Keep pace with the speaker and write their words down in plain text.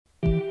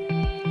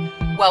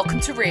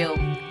Welcome to Real.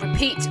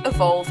 Repeat,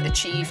 evolve,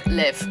 achieve,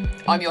 live.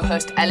 I'm your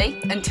host Elle,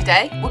 and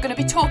today we're going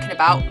to be talking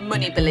about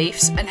money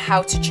beliefs and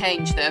how to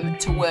change them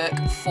to work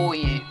for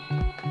you.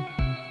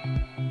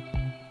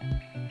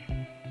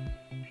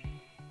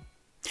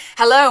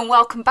 Hello and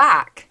welcome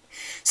back.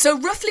 So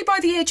roughly by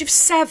the age of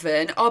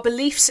 7, our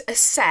beliefs are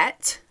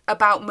set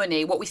about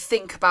money, what we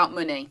think about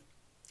money.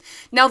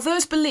 Now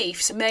those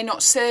beliefs may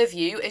not serve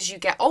you as you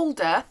get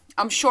older.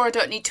 I'm sure I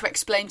don't need to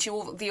explain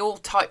to you all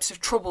types of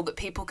trouble that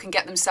people can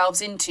get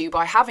themselves into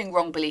by having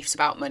wrong beliefs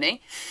about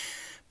money.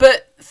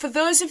 But for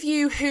those of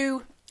you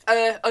who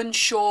are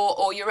unsure,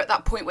 or you're at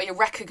that point where you're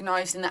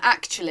recognising that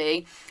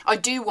actually I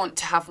do want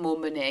to have more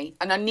money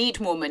and I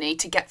need more money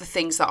to get the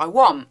things that I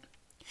want.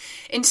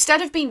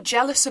 Instead of being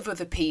jealous of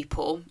other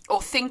people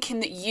or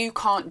thinking that you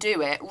can't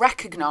do it,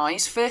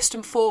 recognise first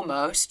and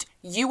foremost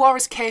you are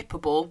as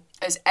capable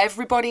as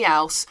everybody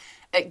else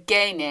at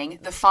gaining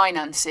the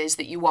finances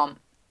that you want.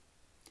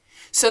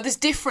 So there's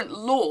different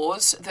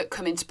laws that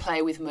come into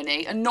play with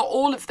money, and not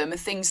all of them are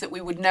things that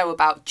we would know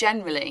about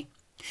generally.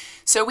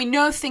 So we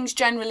know things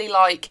generally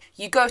like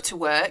you go to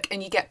work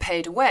and you get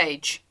paid a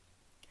wage.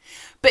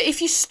 But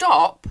if you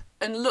stop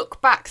and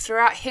look back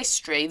throughout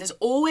history, there's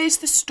always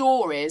the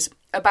stories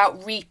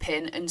about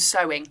reaping and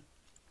sowing.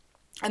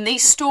 And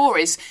these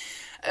stories,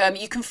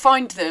 you can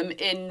find them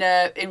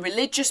in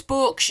religious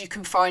books, you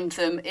can find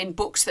them in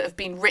books that have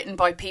been written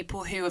by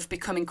people who have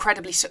become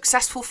incredibly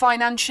successful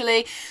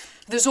financially.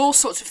 There's all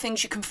sorts of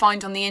things you can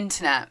find on the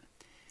internet.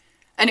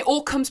 And it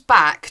all comes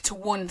back to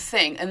one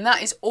thing, and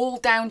that is all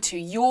down to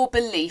your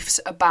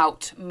beliefs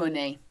about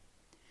money.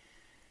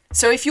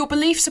 So if your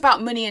beliefs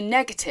about money are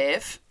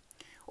negative,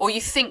 or you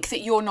think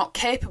that you're not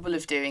capable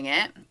of doing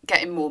it,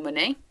 getting more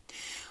money,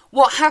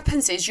 what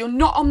happens is you're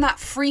not on that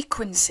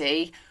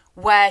frequency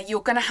where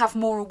you're going to have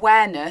more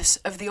awareness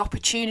of the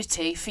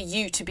opportunity for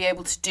you to be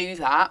able to do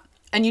that,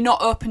 and you're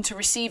not open to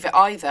receive it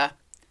either.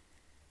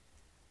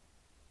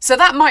 So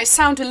that might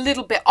sound a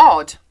little bit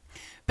odd,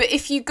 but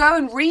if you go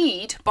and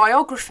read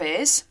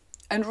biographies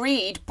and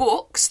read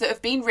books that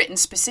have been written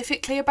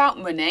specifically about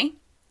money,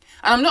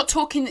 and I'm not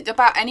talking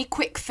about any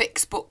quick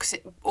fix books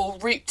or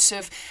routes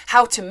of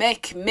how to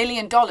make $1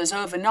 million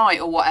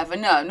overnight or whatever,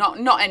 no,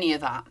 not any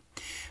of that.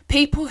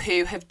 People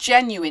who have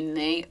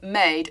genuinely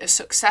made a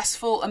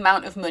successful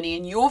amount of money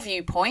in your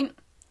viewpoint,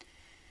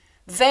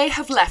 they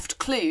have left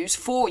clues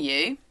for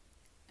you.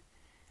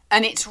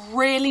 And it's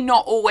really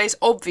not always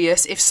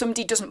obvious if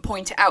somebody doesn't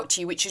point it out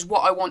to you, which is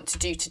what I want to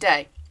do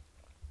today.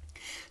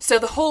 So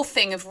the whole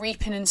thing of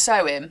reaping and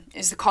sowing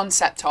is the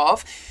concept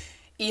of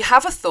you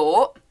have a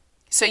thought,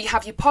 so you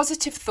have your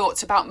positive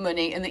thoughts about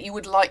money and that you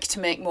would like to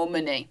make more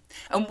money.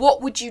 And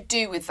what would you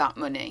do with that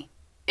money?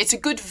 It's a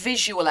good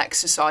visual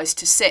exercise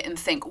to sit and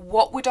think,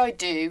 what would I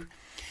do?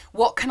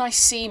 What can I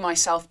see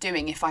myself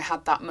doing if I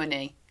had that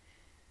money?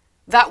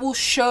 That will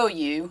show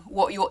you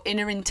what your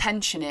inner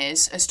intention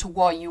is as to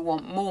why you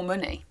want more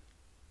money.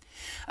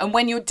 And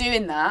when you're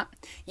doing that,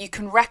 you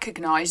can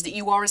recognise that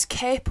you are as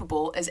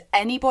capable as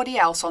anybody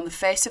else on the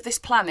face of this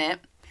planet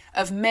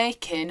of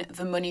making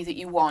the money that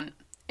you want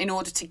in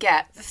order to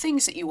get the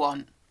things that you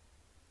want.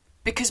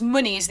 Because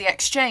money is the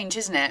exchange,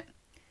 isn't it?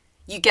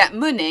 You get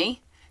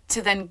money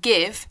to then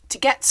give to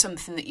get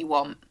something that you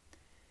want.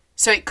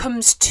 So it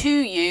comes to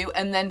you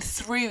and then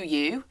through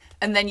you,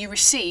 and then you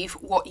receive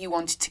what you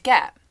wanted to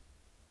get.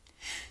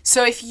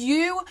 So if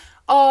you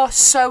are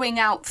sowing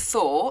out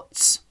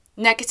thoughts,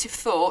 negative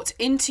thoughts,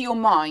 into your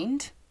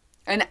mind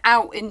and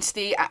out into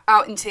the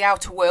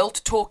outer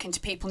world, talking to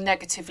people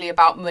negatively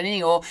about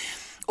money, or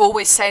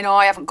always saying, oh,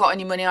 I haven't got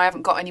any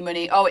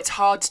money, oh, it's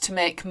hard to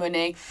make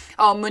money,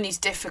 oh, money's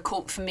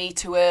difficult for me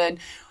to earn.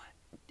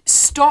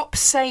 Stop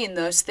saying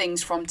those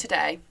things from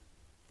today.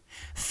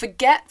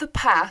 Forget the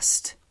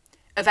past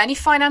of any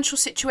financial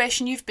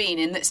situation you've been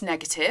in that's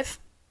negative.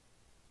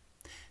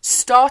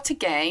 Start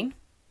again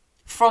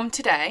from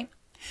today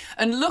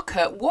and look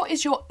at what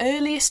is your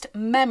earliest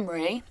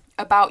memory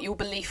about your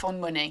belief on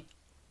money.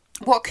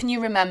 What can you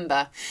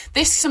remember?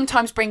 This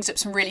sometimes brings up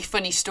some really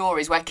funny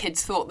stories where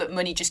kids thought that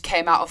money just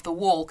came out of the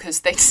wall because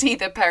they'd see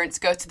their parents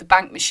go to the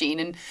bank machine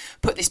and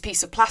put this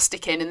piece of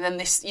plastic in, and then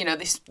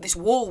this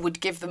wall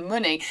would give them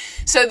money.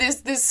 So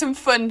there's some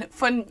fun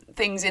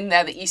things in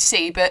there that you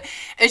see. But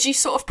as you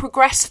sort of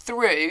progress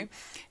through,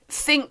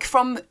 think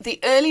from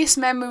the earliest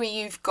memory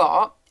you've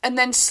got, and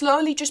then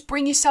slowly just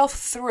bring yourself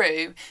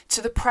through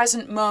to the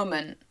present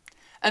moment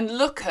and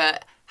look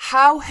at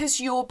how has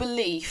your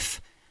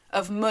belief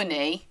of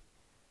money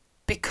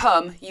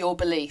become your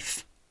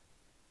belief.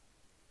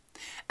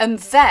 And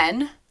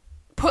then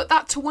put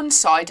that to one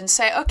side and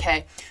say,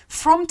 okay,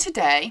 from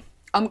today,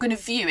 I'm going to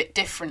view it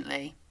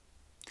differently.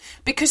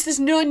 Because there's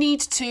no need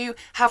to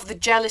have the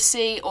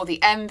jealousy or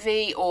the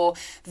envy or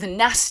the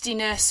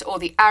nastiness or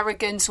the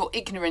arrogance or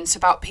ignorance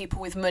about people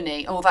with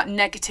money, or that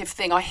negative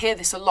thing. I hear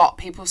this a lot.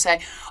 People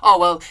say, oh,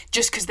 well,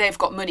 just because they've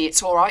got money,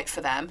 it's all right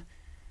for them.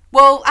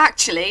 Well,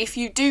 actually, if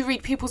you do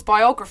read people's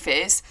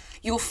biographies,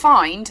 you'll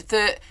find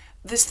that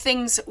there's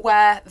things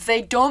where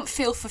they don't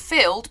feel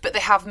fulfilled, but they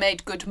have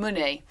made good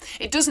money.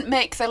 It doesn't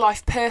make their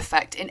life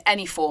perfect in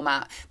any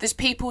format. There's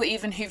people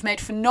even who've made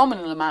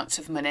phenomenal amounts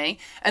of money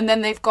and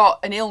then they've got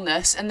an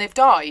illness and they've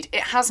died.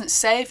 It hasn't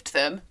saved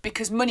them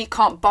because money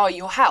can't buy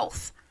your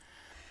health.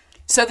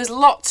 So there's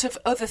lots of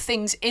other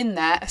things in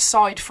there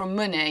aside from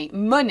money.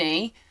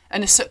 Money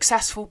and a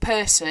successful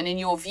person, in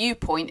your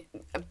viewpoint,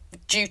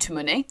 due to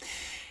money,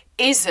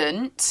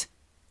 isn't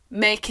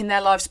making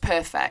their lives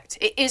perfect.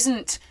 It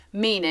isn't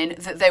meaning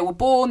that they were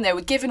born, they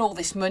were given all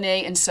this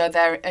money, and so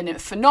they're a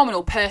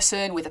phenomenal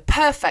person with a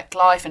perfect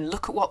life and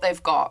look at what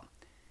they've got.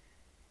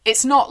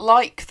 It's not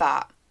like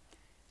that.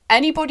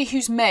 Anybody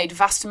who's made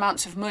vast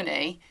amounts of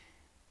money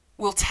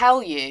will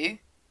tell you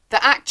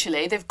that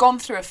actually they've gone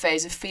through a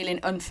phase of feeling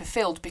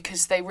unfulfilled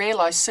because they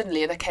realised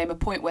suddenly there came a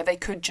point where they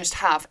could just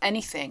have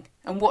anything.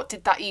 And what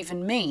did that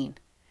even mean?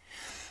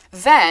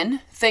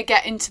 Then they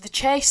get into the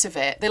chase of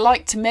it. They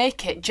like to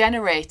make it,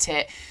 generate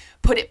it,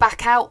 put it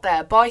back out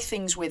there, buy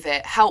things with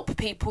it, help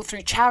people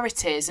through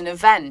charities and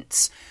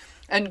events,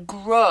 and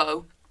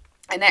grow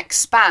and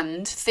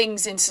expand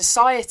things in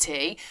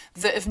society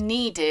that have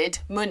needed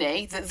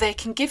money that they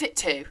can give it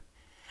to.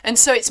 And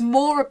so it's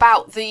more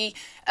about the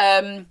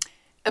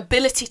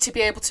ability to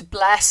be able to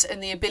bless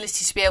and the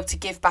ability to be able to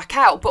give back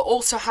out, but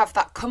also have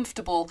that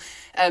comfortable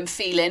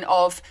feeling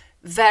of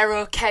they're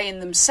okay in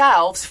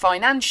themselves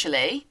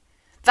financially.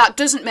 That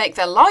doesn't make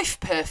their life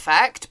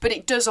perfect, but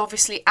it does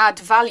obviously add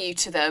value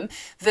to them,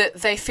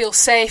 that they feel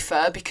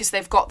safer because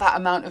they've got that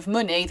amount of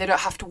money. They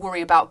don't have to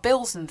worry about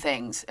bills and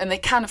things, and they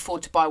can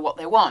afford to buy what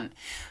they want.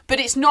 But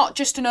it's not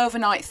just an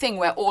overnight thing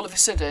where all of a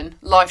sudden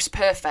life's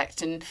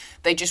perfect and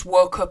they just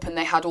woke up and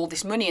they had all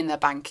this money in their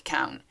bank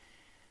account.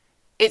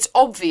 It's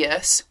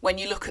obvious when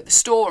you look at the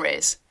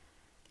stories.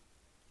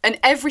 And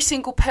every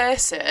single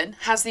person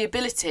has the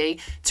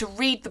ability to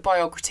read the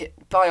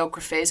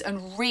biographies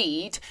and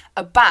read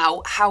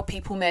about how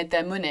people made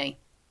their money.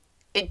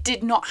 It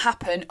did not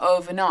happen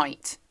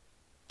overnight.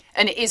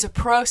 And it is a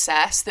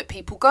process that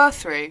people go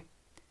through.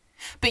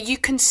 But you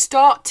can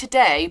start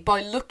today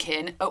by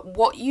looking at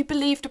what you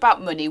believed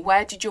about money.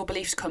 Where did your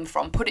beliefs come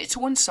from? Put it to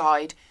one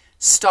side.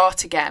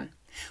 Start again.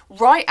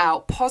 Write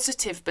out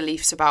positive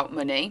beliefs about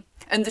money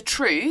and the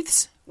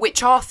truths,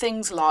 which are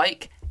things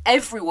like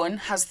everyone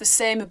has the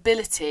same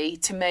ability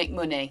to make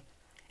money.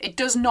 It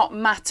does not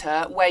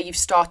matter where you've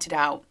started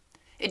out.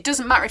 It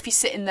doesn't matter if you're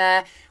sitting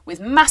there with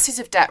masses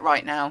of debt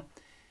right now.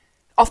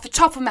 Off the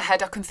top of my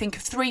head, I can think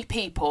of 3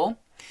 people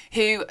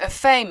who are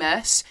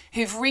famous,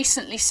 who've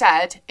recently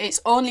said it's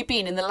only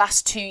been in the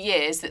last 2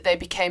 years that they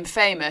became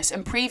famous,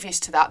 and previous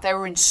to that they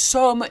were in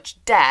so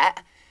much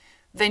debt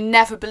they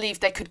never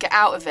believed they could get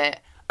out of it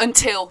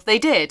until they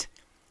did.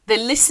 They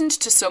listened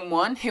to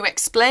someone who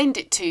explained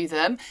it to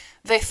them.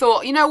 They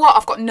thought, you know what,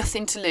 I've got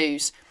nothing to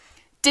lose.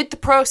 Did the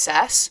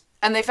process,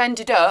 and they've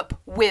ended up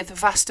with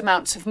vast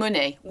amounts of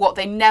money, what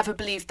they never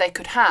believed they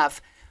could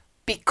have,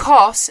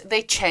 because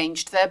they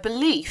changed their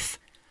belief.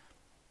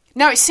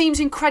 Now, it seems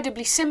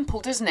incredibly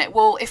simple, doesn't it?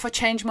 Well, if I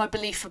change my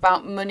belief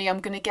about money, I'm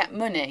going to get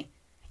money.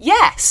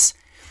 Yes,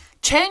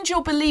 change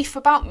your belief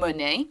about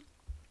money,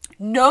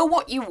 know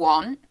what you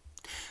want,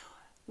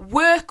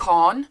 work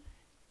on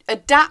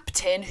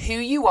adapting who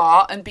you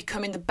are and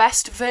becoming the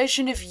best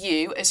version of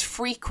you as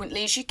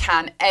frequently as you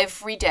can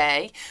every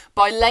day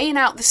by laying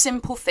out the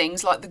simple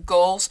things like the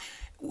goals,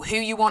 who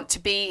you want to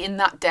be in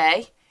that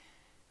day,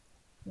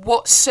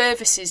 what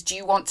services do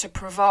you want to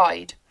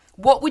provide,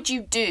 what would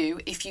you do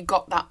if you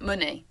got that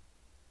money.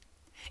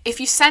 If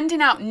you're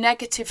sending out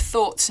negative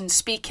thoughts and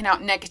speaking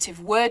out negative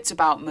words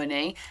about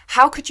money,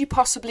 how could you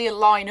possibly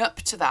align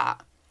up to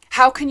that?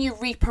 How can you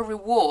reap a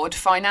reward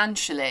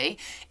financially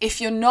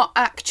if you're not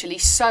actually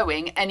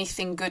sowing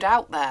anything good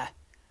out there?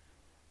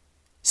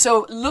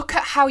 So look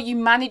at how you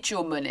manage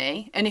your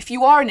money. And if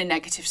you are in a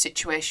negative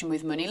situation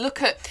with money,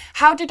 look at,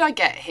 how did I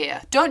get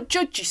here? Don't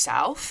judge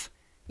yourself.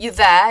 You're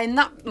there in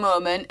that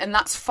moment and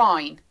that's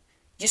fine.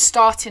 You're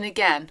starting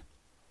again.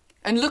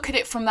 And look at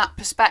it from that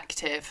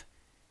perspective.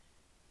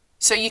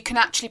 So you can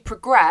actually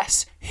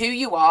progress who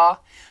you are,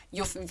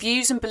 your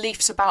views and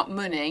beliefs about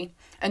money,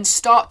 and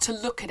start to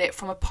look at it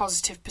from a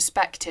positive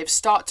perspective.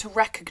 Start to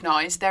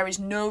recognise there is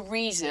no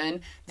reason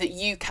that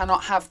you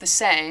cannot have the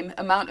same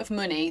amount of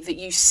money that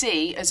you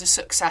see as a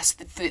success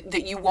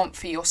that you want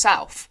for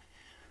yourself.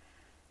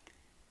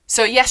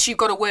 So yes, you've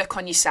got to work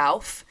on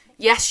yourself.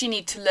 Yes, you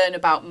need to learn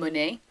about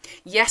money.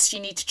 Yes, you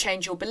need to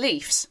change your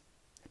beliefs.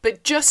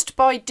 But just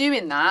by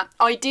doing that,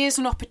 ideas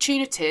and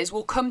opportunities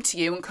will come to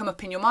you and come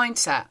up in your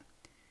mindset.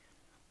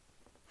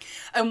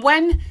 And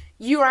when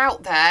you're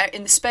out there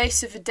in the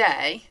space of a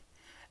day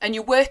and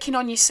you're working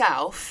on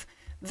yourself,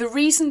 the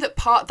reason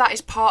that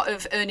is part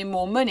of earning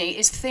more money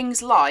is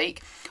things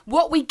like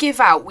what we give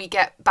out, we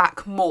get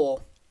back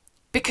more.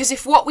 Because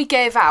if what we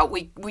gave out,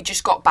 we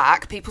just got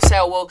back, people say,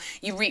 oh, well,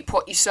 you reap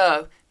what you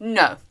sow.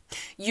 No,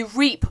 you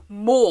reap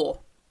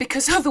more.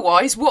 Because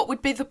otherwise, what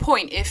would be the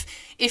point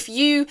if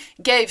you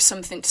gave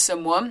something to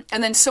someone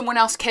and then someone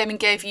else came and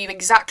gave you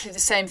exactly the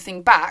same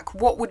thing back?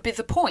 What would be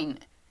the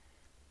point?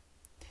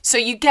 So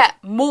you get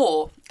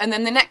more, and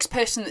then the next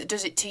person that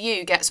does it to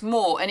you gets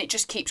more, and it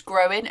just keeps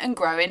growing and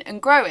growing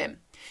and growing.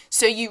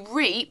 So you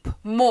reap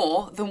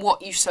more than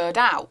what you sowed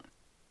out.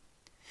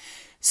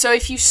 So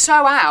if you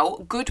sow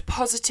out good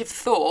positive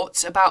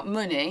thoughts about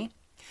money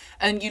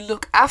and you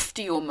look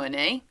after your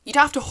money, you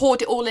don't have to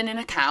hoard it all in an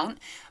account,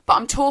 but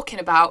I'm talking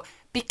about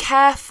be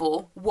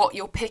careful what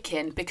you're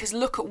picking, because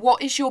look at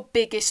what is your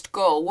biggest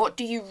goal. What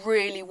do you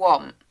really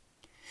want?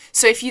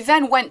 So if you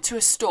then went to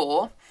a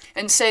store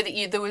and say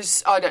that there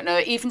was, I don't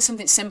know, even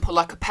something simple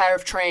like a pair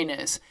of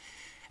trainers,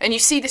 and you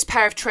see this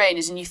pair of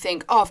trainers and you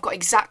think, oh, I've got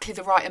exactly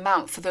the right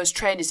amount for those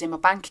trainers in my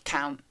bank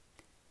account.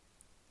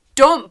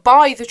 Don't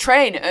buy the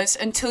trainers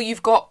until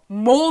you've got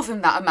more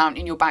than that amount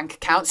in your bank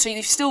account, so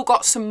you've still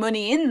got some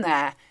money in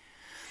there.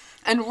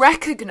 And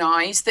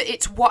recognise that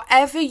it's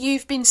whatever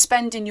you've been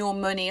spending your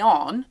money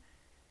on.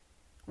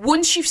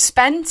 Once you've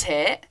spent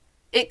it,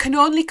 it can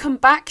only come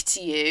back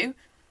to you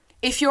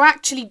if you're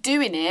actually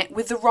doing it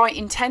with the right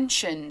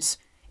intentions,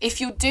 if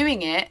you're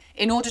doing it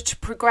in order to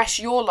progress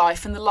your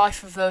life and the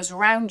life of those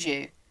around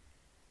you.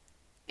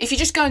 If you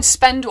just go and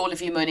spend all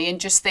of your money and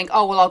just think,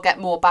 oh, well, I'll get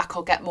more back,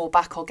 I'll get more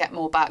back, I'll get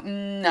more back.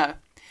 No,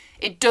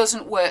 it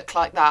doesn't work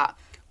like that.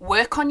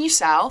 Work on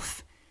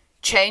yourself,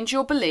 change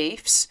your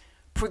beliefs,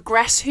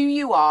 progress who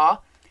you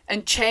are,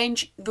 and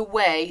change the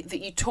way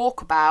that you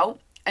talk about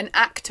and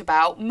act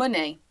about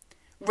money.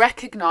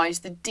 Recognise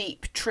the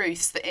deep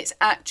truths that it's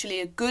actually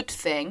a good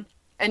thing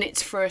and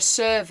it's for a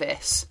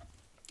service.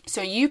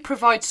 So you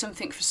provide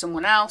something for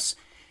someone else,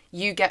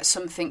 you get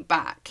something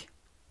back.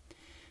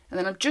 And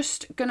then I'm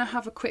just going to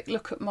have a quick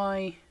look at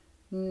my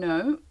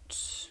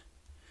notes.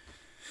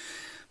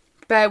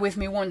 Bear with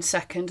me 1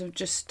 second. I've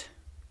just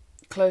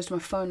closed my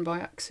phone by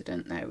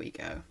accident. There we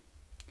go.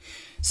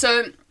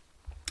 So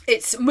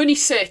it's money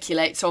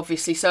circulates,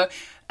 obviously. So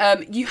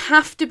you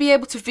have to be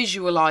able to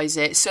visualise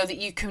it so that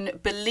you can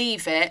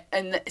believe it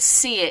and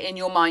see it in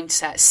your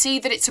mindset. See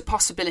that it's a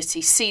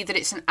possibility. See that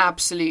it's an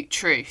absolute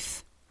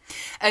truth.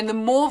 And the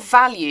more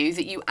value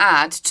that you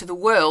add to the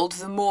world,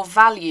 the more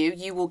value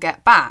you will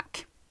get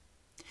back.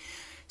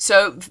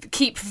 So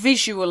keep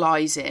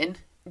visualising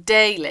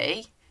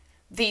daily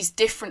these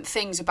different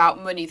things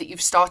about money that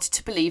you've started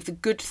to believe, the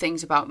good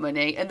things about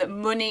money, and that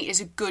money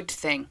is a good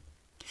thing.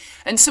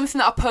 And something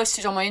that I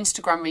posted on my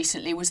Instagram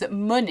recently was that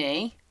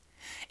money,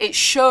 it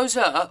shows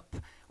up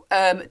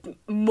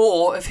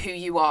more of who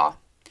you are.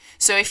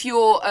 So if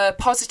you're a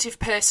positive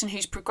person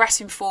who's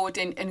progressing forward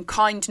in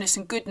kindness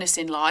and goodness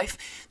in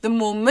life, the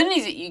more money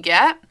that you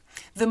get,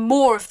 the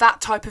more of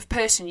that type of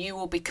person you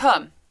will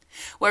become.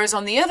 Whereas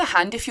on the other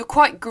hand, if you're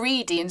quite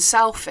greedy and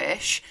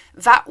selfish,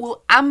 that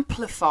will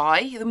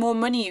amplify, the more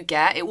money you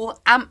get, it will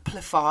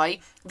amplify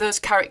those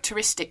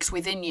characteristics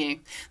within you.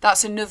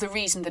 That's another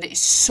reason that it is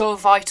so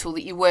vital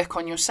that you work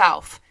on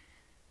yourself.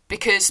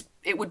 Because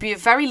it would be a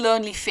very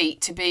lonely feat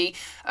to be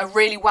a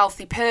really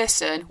wealthy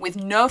person with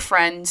no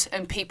friends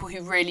and people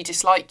who really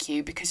dislike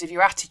you because of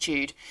your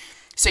attitude.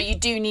 So you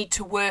do need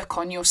to work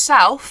on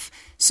yourself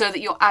so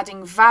that you're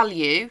adding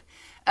value.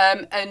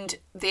 And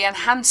the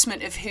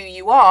enhancement of who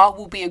you are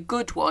will be a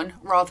good one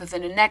rather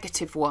than a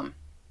negative one.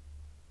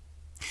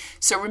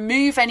 So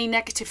remove any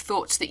negative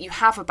thoughts that you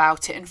have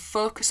about it and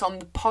focus on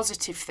the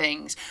positive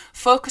things.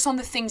 Focus on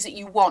the things that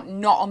you want,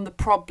 not on the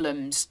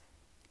problems.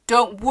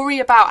 Don't worry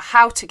about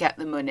how to get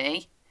the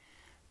money.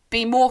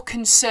 Be more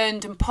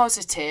concerned and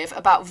positive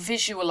about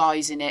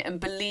visualising it and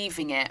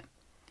believing it.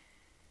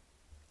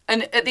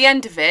 And at the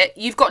end of it,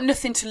 you've got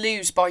nothing to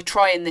lose by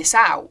trying this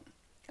out.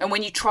 And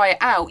when you try it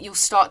out, you'll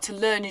start to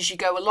learn as you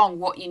go along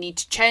what you need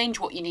to change,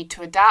 what you need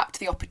to adapt,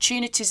 the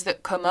opportunities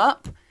that come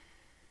up.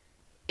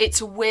 It's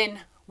a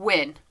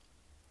win-win.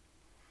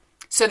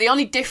 So the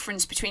only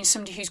difference between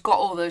somebody who's got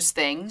all those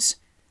things,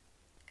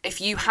 if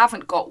you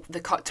haven't got the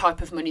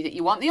type of money that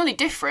you want, the only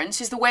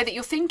difference is the way that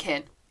you're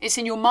thinking. It's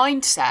in your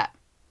mindset.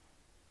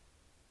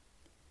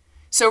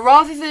 So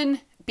rather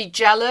than be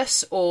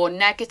jealous or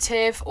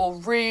negative or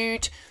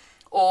rude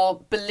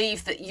or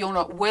believe that you're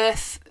not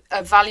worth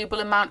a valuable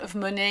amount of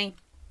money,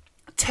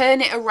 turn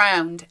it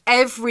around.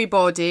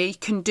 Everybody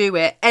can do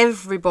it.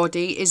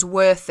 Everybody is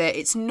worth it.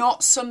 It's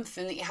not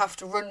something that you have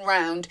to run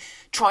around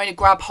trying to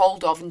grab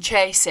hold of and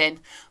chasing.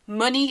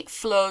 Money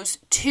flows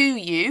to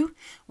you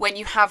when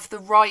you have the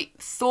right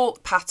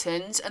thought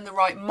patterns and the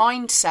right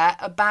mindset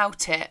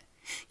about it.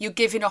 You're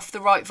giving off the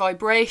right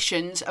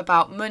vibrations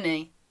about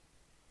money.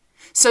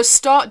 So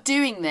start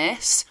doing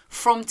this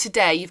from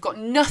today. You've got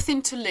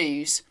nothing to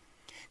lose.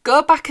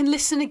 Go back and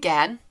listen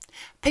again.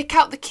 Pick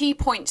out the key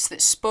points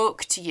that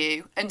spoke to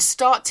you and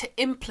start to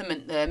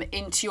implement them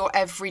into your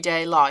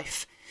everyday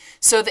life.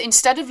 So that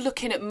instead of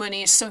looking at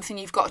money as something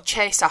you've got to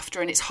chase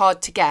after and it's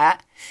hard to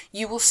get,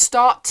 you will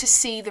start to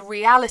see the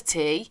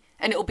reality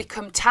and it will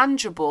become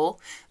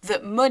tangible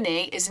that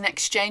money is an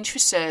exchange for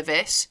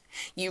service.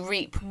 You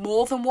reap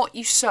more than what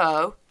you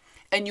sow,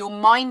 and your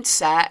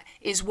mindset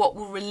is what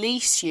will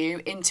release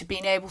you into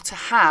being able to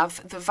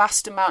have the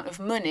vast amount of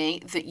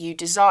money that you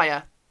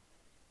desire.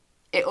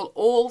 It'll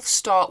all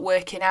start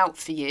working out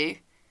for you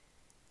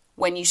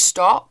when you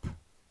stop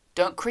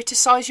Don't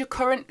criticise your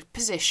current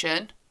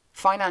position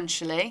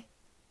financially.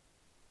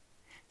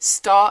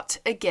 Start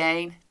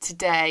again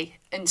today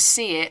and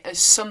see it as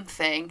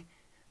something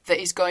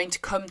that is going to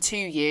come to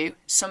you,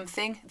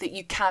 something that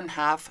you can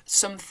have,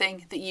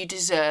 something that you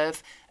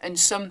deserve, and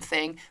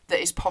something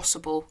that is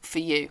possible for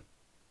you.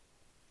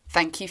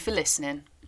 Thank you for listening.